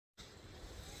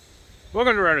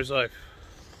Welcome to Rider's Life.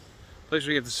 Place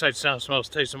where you get the sight, sound, smells,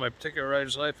 taste of my particular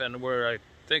rider's life, and where I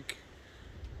think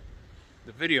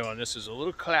the video on this is a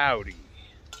little cloudy.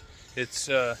 It's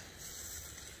a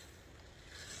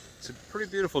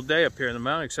pretty beautiful day up here in the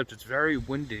mountain, except it's very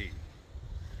windy.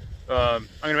 I'm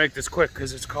gonna make this quick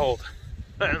because it's cold.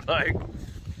 And I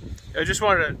just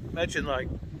wanted to mention,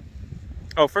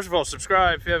 oh, first of all,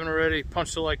 subscribe if you haven't already.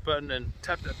 Punch the like button and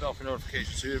tap that bell for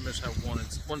notifications so you don't miss out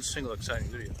one single exciting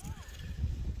video.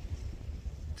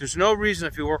 There's no reason,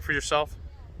 if you work for yourself,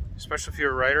 especially if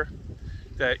you're a writer,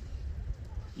 that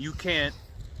you can't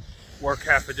work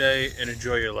half a day and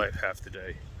enjoy your life half the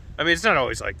day. I mean, it's not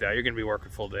always like that. You're going to be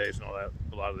working full days and all that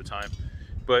a lot of the time.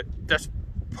 But that's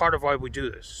part of why we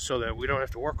do this, so that we don't have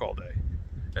to work all day.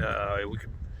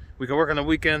 We can work on the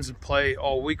weekends and play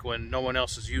all week when no one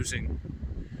else is using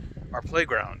our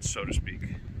playground, so to speak.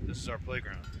 This is our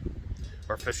playground.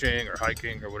 Or fishing, or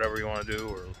hiking, or whatever you want to do,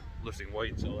 or lifting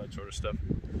weights, all that sort of stuff.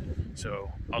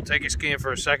 So I'll take you skiing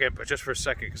for a second, but just for a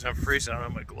second, because I'm freezing. I don't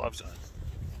have my gloves on.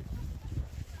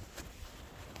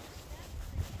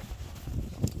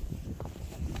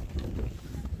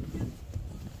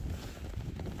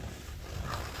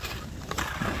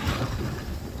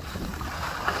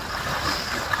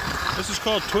 This is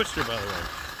called Twister, by the way.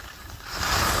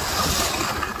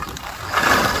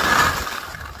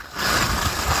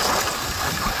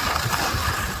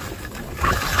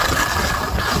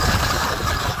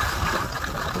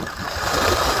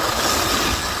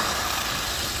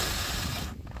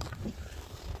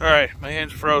 Alright, my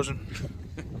hand's frozen.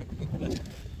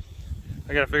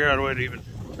 I gotta figure out a way to even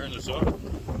turn this off.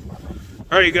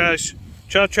 Alright, you guys.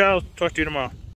 Ciao, ciao. Talk to you tomorrow.